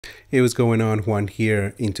Hey, what's going on? Juan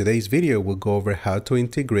here. In today's video, we'll go over how to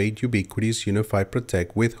integrate Ubiquiti's UniFi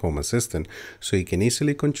Protect with Home Assistant so you can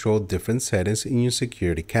easily control different settings in your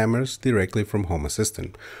security cameras directly from Home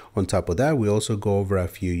Assistant. On top of that, we also go over a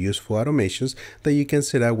few useful automations that you can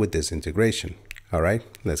set up with this integration. All right,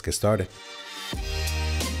 let's get started.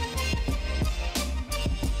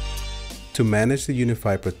 To manage the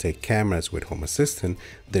UniFi Protect cameras with Home Assistant,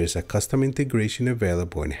 there is a custom integration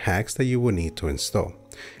available in HACS that you will need to install.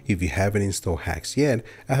 If you haven't installed HACS yet,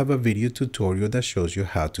 I have a video tutorial that shows you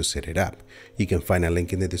how to set it up. You can find a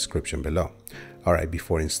link in the description below. Alright,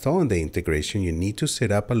 before installing the integration, you need to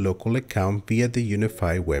set up a local account via the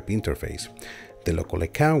UniFi web interface. The local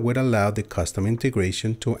account would allow the custom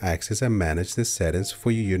integration to access and manage the settings for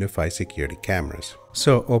your UniFi security cameras.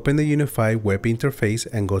 So open the UniFi web interface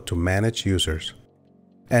and go to Manage Users.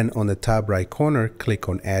 And on the top right corner, click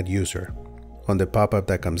on Add User. On the pop-up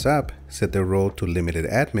that comes up, set the role to Limited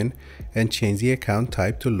Admin and change the account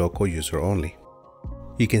type to Local User Only.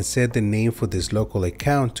 You can set the name for this local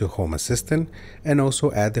account to Home Assistant and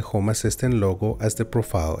also add the Home Assistant logo as the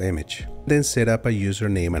profile image. Then set up a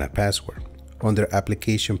username and a password. Under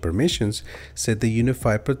Application Permissions, set the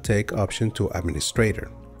UniFi Protect option to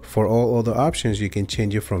Administrator. For all other options, you can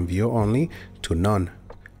change it from View Only to None.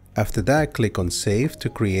 After that, click on Save to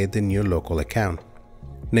create the new local account.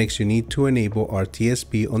 Next, you need to enable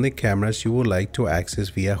RTSP on the cameras you would like to access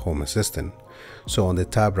via Home Assistant. So on the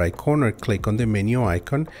top right corner, click on the menu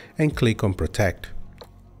icon and click on Protect.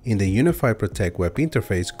 In the UniFi Protect web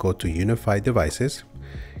interface, go to UniFi Devices.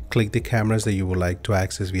 Click the cameras that you would like to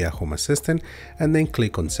access via Home Assistant and then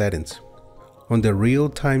click on Settings. On the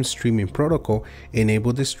real-time streaming protocol,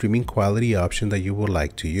 enable the streaming quality option that you would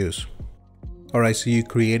like to use. Alright, so you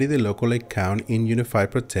created a local account in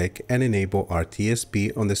UniFi Protect and enable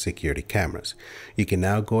RTSP on the security cameras. You can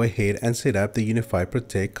now go ahead and set up the UniFi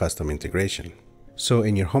Protect custom integration. So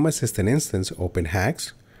in your Home Assistant instance, open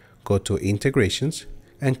HACS, go to Integrations,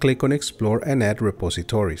 and click on Explore and Add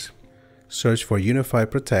Repositories. Search for UniFi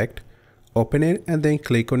Protect, open it, and then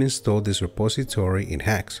click on Install this repository in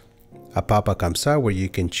HACS. A pop-up comes out where you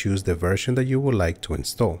can choose the version that you would like to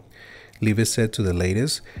install. Leave it set to the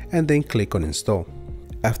latest and then click on Install.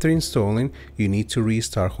 After installing, you need to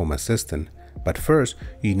restart Home Assistant, but first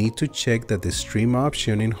you need to check that the stream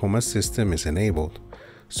option in Home Assistant is enabled.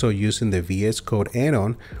 So using the VS Code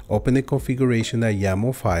add-on, open the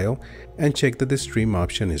configuration.yaml file and check that the stream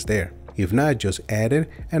option is there. If not, just add it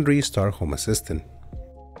and restart Home Assistant.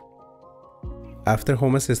 After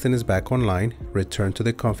Home Assistant is back online, return to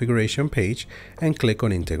the configuration page and click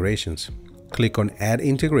on Integrations. Click on Add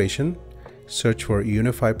Integration, search for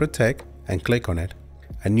UniFi Protect and click on it.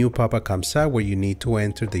 A new pop-up comes out where you need to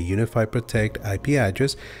enter the UniFi Protect IP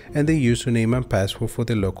address and the username and password for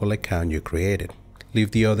the local account you created.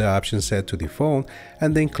 Leave the other options set to default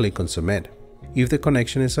and then click on Submit. If the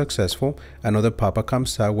connection is successful, another pop-up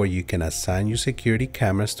comes out where you can assign your security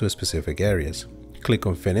cameras to specific areas. Click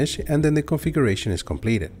on Finish and then the configuration is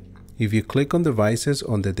completed. If you click on Devices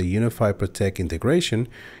under the UniFi Protect integration,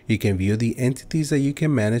 you can view the entities that you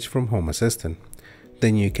can manage from Home Assistant.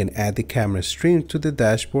 Then you can add the camera stream to the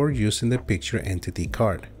dashboard using the Picture Entity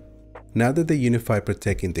card. Now that the UniFi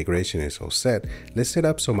Protect integration is all set, let's set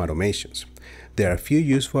up some automations. There are a few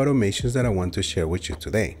useful automations that I want to share with you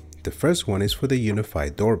today. The first one is for the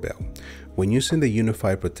UniFi doorbell. When using the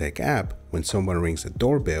UniFi Protect app, when someone rings the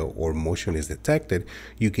doorbell or motion is detected,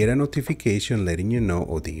 you get a notification letting you know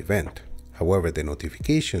of the event. However, the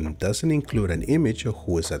notification doesn't include an image of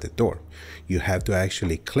who is at the door. You have to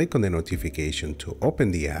actually click on the notification to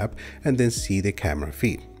open the app and then see the camera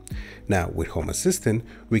feed. Now, with Home Assistant,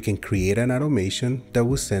 we can create an automation that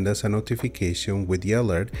will send us a notification with the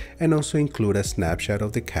alert and also include a snapshot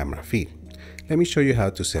of the camera feed. Let me show you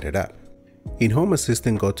how to set it up. In Home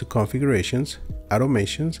Assistant, go to Configurations,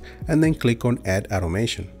 Automations, and then click on Add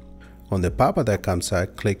Automation. On the pop-up that comes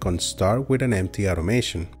out, click on Start with an empty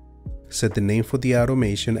automation. Set the name for the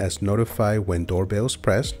automation as Notify when doorbell is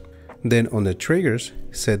pressed. Then on the triggers,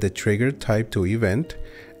 set the trigger type to Event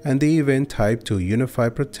and the event type to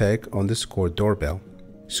UniFi Protect _ doorbell.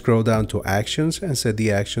 Scroll down to Actions and set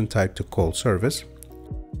the action type to Call Service,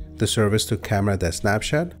 the service to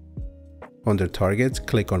Camera.Snapshot. Under Targets,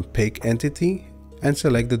 click on Pick Entity and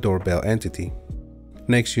select the doorbell entity.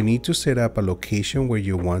 Next, you need to set up a location where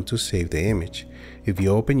you want to save the image. If you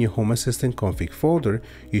open your Home Assistant config folder,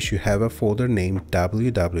 you should have a folder named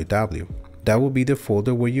www. That will be the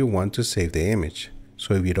folder where you want to save the image.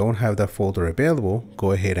 So if you don't have that folder available,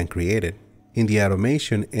 go ahead and create it. In the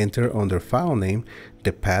automation, enter under file name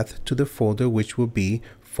the path to the folder, which will be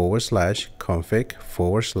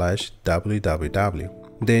 /config/www.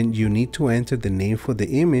 Then you need to enter the name for the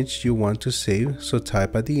image you want to save, so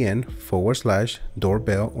type at the end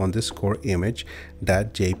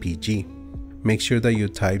 /doorbell_image.jpg. Make sure that you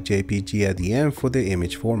type JPG at the end for the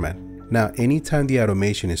image format. Now, anytime the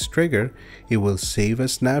automation is triggered, it will save a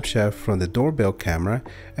snapshot from the doorbell camera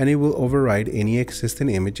and it will override any existing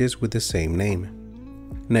images with the same name.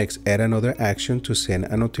 Next, add another action to send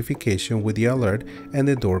a notification with the alert and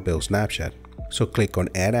the doorbell snapshot. So click on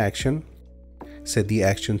Add Action, set the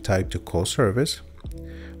action type to Call Service.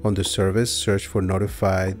 On the service, search for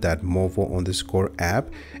notify.mobile_app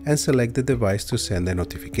and select the device to send the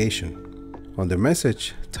notification. On the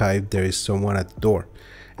message, type "There is someone at the door,"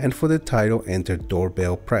 and for the title, enter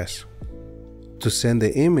 "Doorbell Press." To send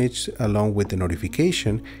the image along with the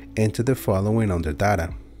notification, enter the following under Data.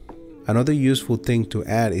 Another useful thing to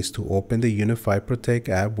add is to open the UniFi Protect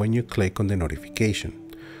app when you click on the notification,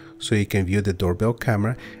 so you can view the doorbell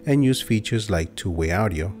camera and use features like two-way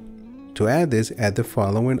audio. To add this, add the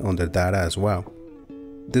following under Data as well.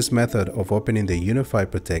 This method of opening the UniFi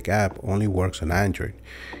Protect app only works on Android.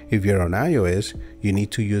 If you're on iOS, you need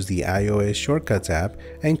to use the iOS Shortcuts app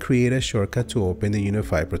and create a shortcut to open the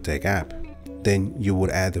UniFi Protect app. Then you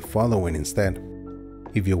would add the following instead.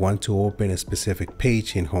 If you want to open a specific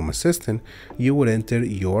page in Home Assistant, you would enter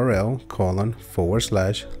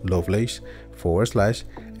URL://Lovelace/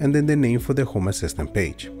 and then the name for the Home Assistant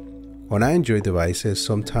page. On Android devices,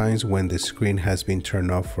 sometimes when the screen has been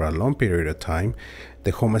turned off for a long period of time,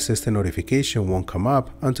 the Home Assistant notification won't come up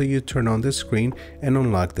until you turn on the screen and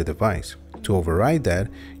unlock the device. To override that,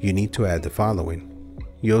 you need to add the following.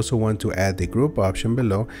 You also want to add the group option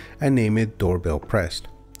below and name it Doorbell Pressed,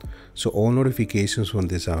 so all notifications from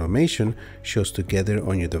this automation shows together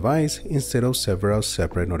on your device instead of several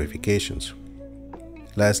separate notifications.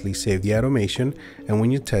 Lastly, save the automation, and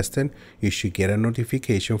when you test it, you should get a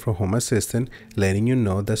notification from Home Assistant letting you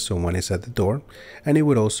know that someone is at the door, and it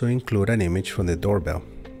would also include an image from the doorbell.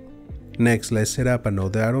 Next, let's set up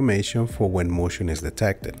another automation for when motion is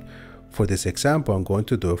detected. For this example, I'm going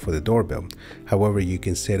to do it for the doorbell. However, you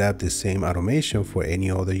can set up the same automation for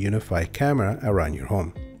any other UniFi camera around your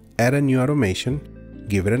home. Add a new automation,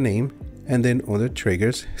 give it a name, and then under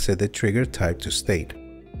Triggers, set the trigger type to State.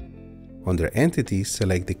 Under Entities,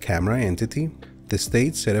 select the camera entity, the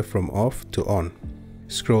state set it from off to on.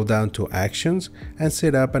 Scroll down to Actions and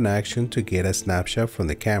set up an action to get a snapshot from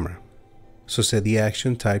the camera. So set the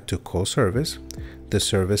action type to Call Service, the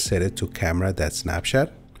service set it to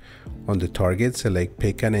Camera.Snapshot. On the target, select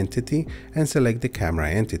Pick an Entity and select the camera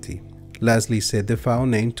entity. Lastly, set the file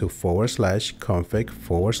name to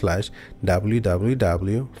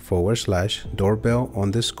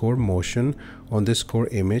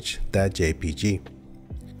 /config/www/doorbell_motion_image.jpg.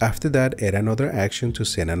 After that, add another action to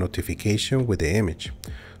send a notification with the image.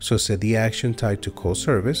 So set the action type to Call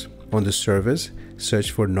Service. On the service,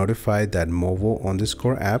 search for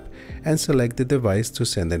notify.mobile_app and select the device to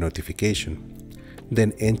send the notification.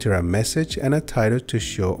 Then enter a message and a title to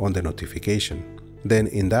show on the notification. Then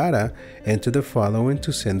in Data, enter the following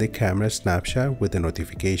to send the camera snapshot with the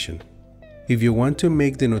notification. If you want to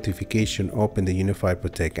make the notification open the UniFi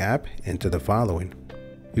Protect app, enter the following.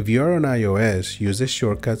 If you are on iOS, use the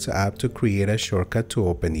Shortcuts app to create a shortcut to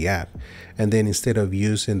open the app, and then instead of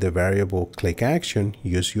using the variable click action,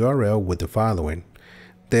 use URL with the following.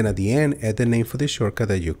 Then at the end, add the name for the shortcut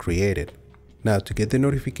that you created. Now to get the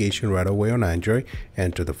notification right away on Android,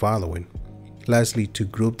 enter the following. Lastly, to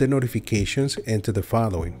group the notifications, enter the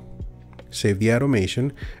following. Save the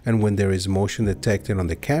automation, and when there is motion detected on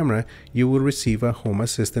the camera, you will receive a Home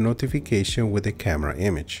Assistant notification with the camera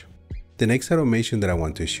image. The next automation that I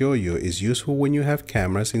want to show you is useful when you have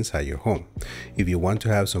cameras inside your home. If you want to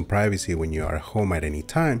have some privacy when you are home at any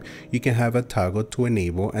time, you can have a toggle to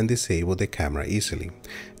enable and disable the camera easily.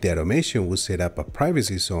 The automation will set up a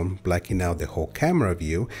privacy zone, blacking out the whole camera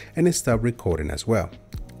view and stop recording as well.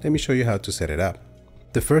 Let me show you how to set it up.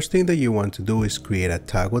 The first thing that you want to do is create a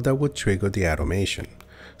toggle that will trigger the automation.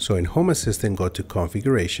 So in Home Assistant, go to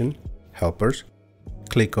Configuration, Helpers,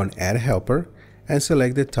 click on Add Helper, and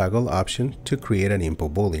select the toggle option to create an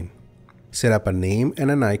input boolean. Set up a name and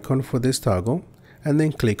an icon for this toggle, and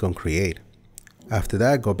then click on Create. After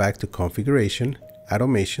that, go back to Configuration,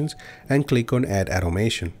 Automations, and click on Add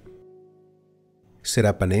Automation. Set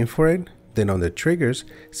up a name for it, then under Triggers,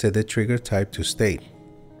 set the trigger type to State.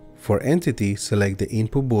 For Entity, select the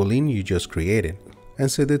input boolean you just created,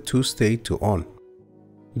 and set the toState to On.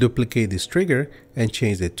 Duplicate this trigger and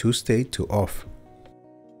change the toState to Off.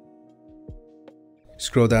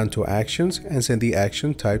 Scroll down to Actions and set the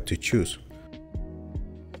action type to Choose.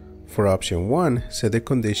 For option 1, set the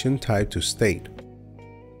condition type to State.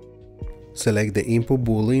 select the input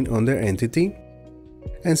boolean under entity,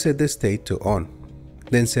 and set the state to on.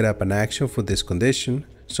 Then set up an action for this condition,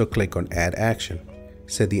 so click on Add Action.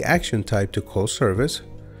 Set the action type to call service.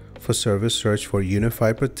 For service, search for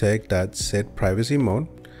UniFi Protect.setPrivacyMode.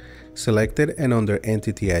 Select it, and under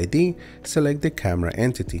Entity ID, select the camera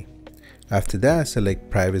entity. After that, select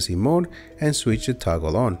Privacy Mode and switch the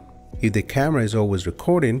toggle on. If the camera is always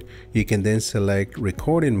recording, you can then select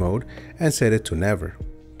Recording Mode and set it to Never.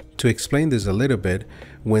 To explain this a little bit,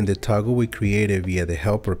 when the toggle we created via the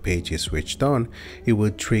helper page is switched on, it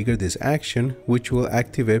will trigger this action, which will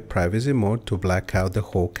activate Privacy Mode to black out the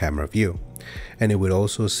whole camera view. And it will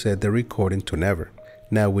also set the recording to Never.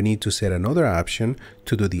 Now we need to set another option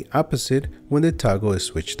to do the opposite when the toggle is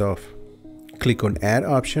switched off. Click on Add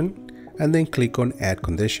Option and then click on Add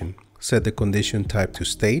Condition. Set the condition type to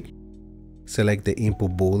State. Select the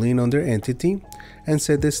input boolean under Entity and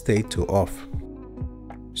set the state to Off.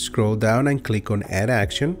 Scroll down and click on Add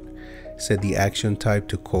Action. Set the action type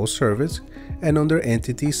to Call Service, and under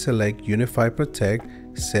Entity select UniFi Protect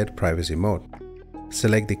Set Privacy Mode.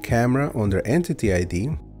 Select the camera under Entity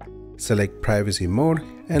ID, select Privacy Mode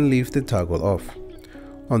and leave the toggle off.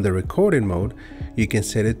 On the Recording Mode, you can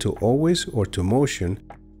set it to Always or to Motion,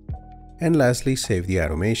 and lastly save the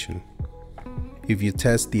automation. If you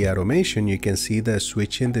test the automation, you can see that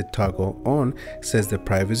switching the toggle on sets the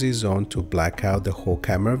privacy zone to black out the whole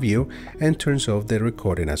camera view and turns off the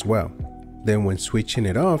recording as well. Then when switching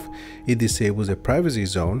it off, it disables the privacy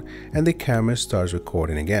zone and the camera starts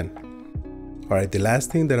recording again. Alright, the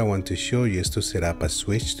last thing that I want to show you is to set up a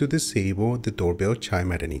switch to disable the doorbell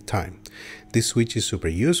chime at any time. This switch is super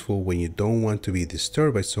useful when you don't want to be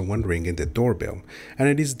disturbed by someone ringing the doorbell, and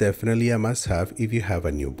it is definitely a must-have if you have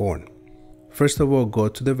a newborn. First of all, go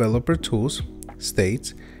to Developer Tools,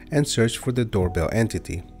 States, and search for the doorbell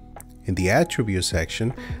entity. In the Attribute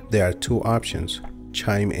section, there are two options,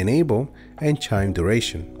 Chime Enable and Chime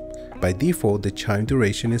Duration. By default, the chime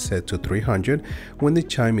duration is set to 300 when the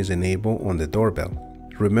chime is enabled on the doorbell.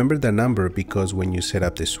 Remember the number because when you set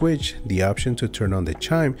up the switch, the option to turn on the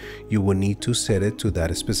chime, you will need to set it to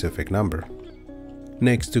that specific number.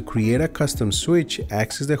 Next, to create a custom switch,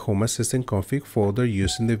 access the Home Assistant config folder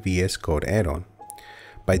using the VS Code add-on.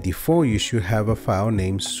 By default, you should have a file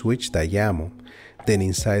named switch.yaml. Then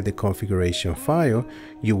inside the configuration file,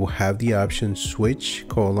 you will have the option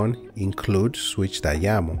switch:include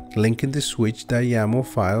switch.yaml, linking the switch.yaml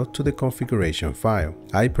file to the configuration file.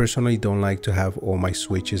 I personally don't like to have all my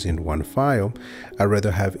switches in one file. I'd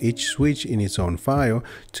rather have each switch in its own file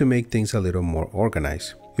to make things a little more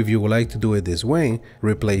organized. If you would like to do it this way,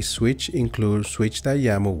 replace switch:include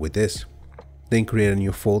switch.yaml with this. Then create a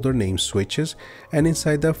new folder named switches, and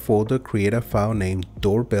inside that folder create a file named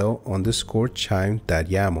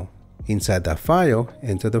doorbell_chime.yaml. Inside that file,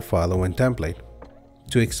 enter the following template.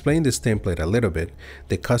 To explain this template a little bit,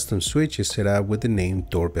 the custom switch is set up with the name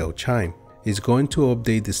doorbell chime. It's going to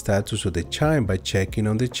update the status of the chime by checking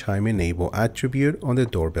on the chime enable attribute on the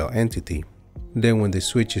doorbell entity. Then when the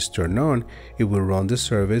switch is turned on, it will run the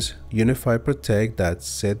service UniFi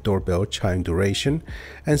Protect.setDoorbellChimeDuration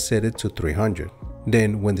and set it to 300.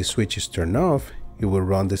 Then when the switch is turned off, it will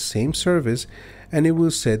run the same service and it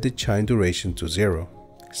will set the chime duration to 0.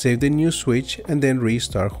 Save the new switch and then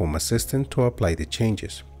restart Home Assistant to apply the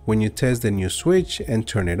changes. When you test the new switch and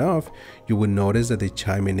turn it off, you will notice that the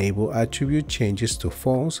chime enable attribute changes to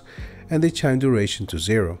false and the chime duration to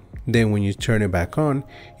 0. Then when you turn it back on,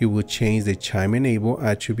 it will change the chime enable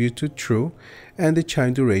attribute to true and the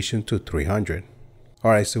chime duration to 300.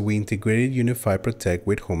 Alright, so we integrated UniFi Protect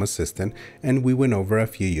with Home Assistant and we went over a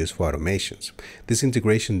few useful automations. This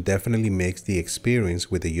integration definitely makes the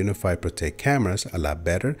experience with the UniFi Protect cameras a lot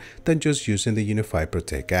better than just using the UniFi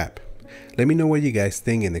Protect app. Let me know what you guys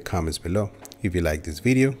think in the comments below. If you like this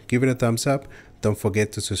video, give it a thumbs up. Don't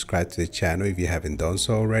forget to subscribe to the channel if you haven't done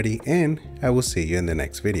so already, and I will see you in the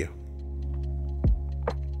next video.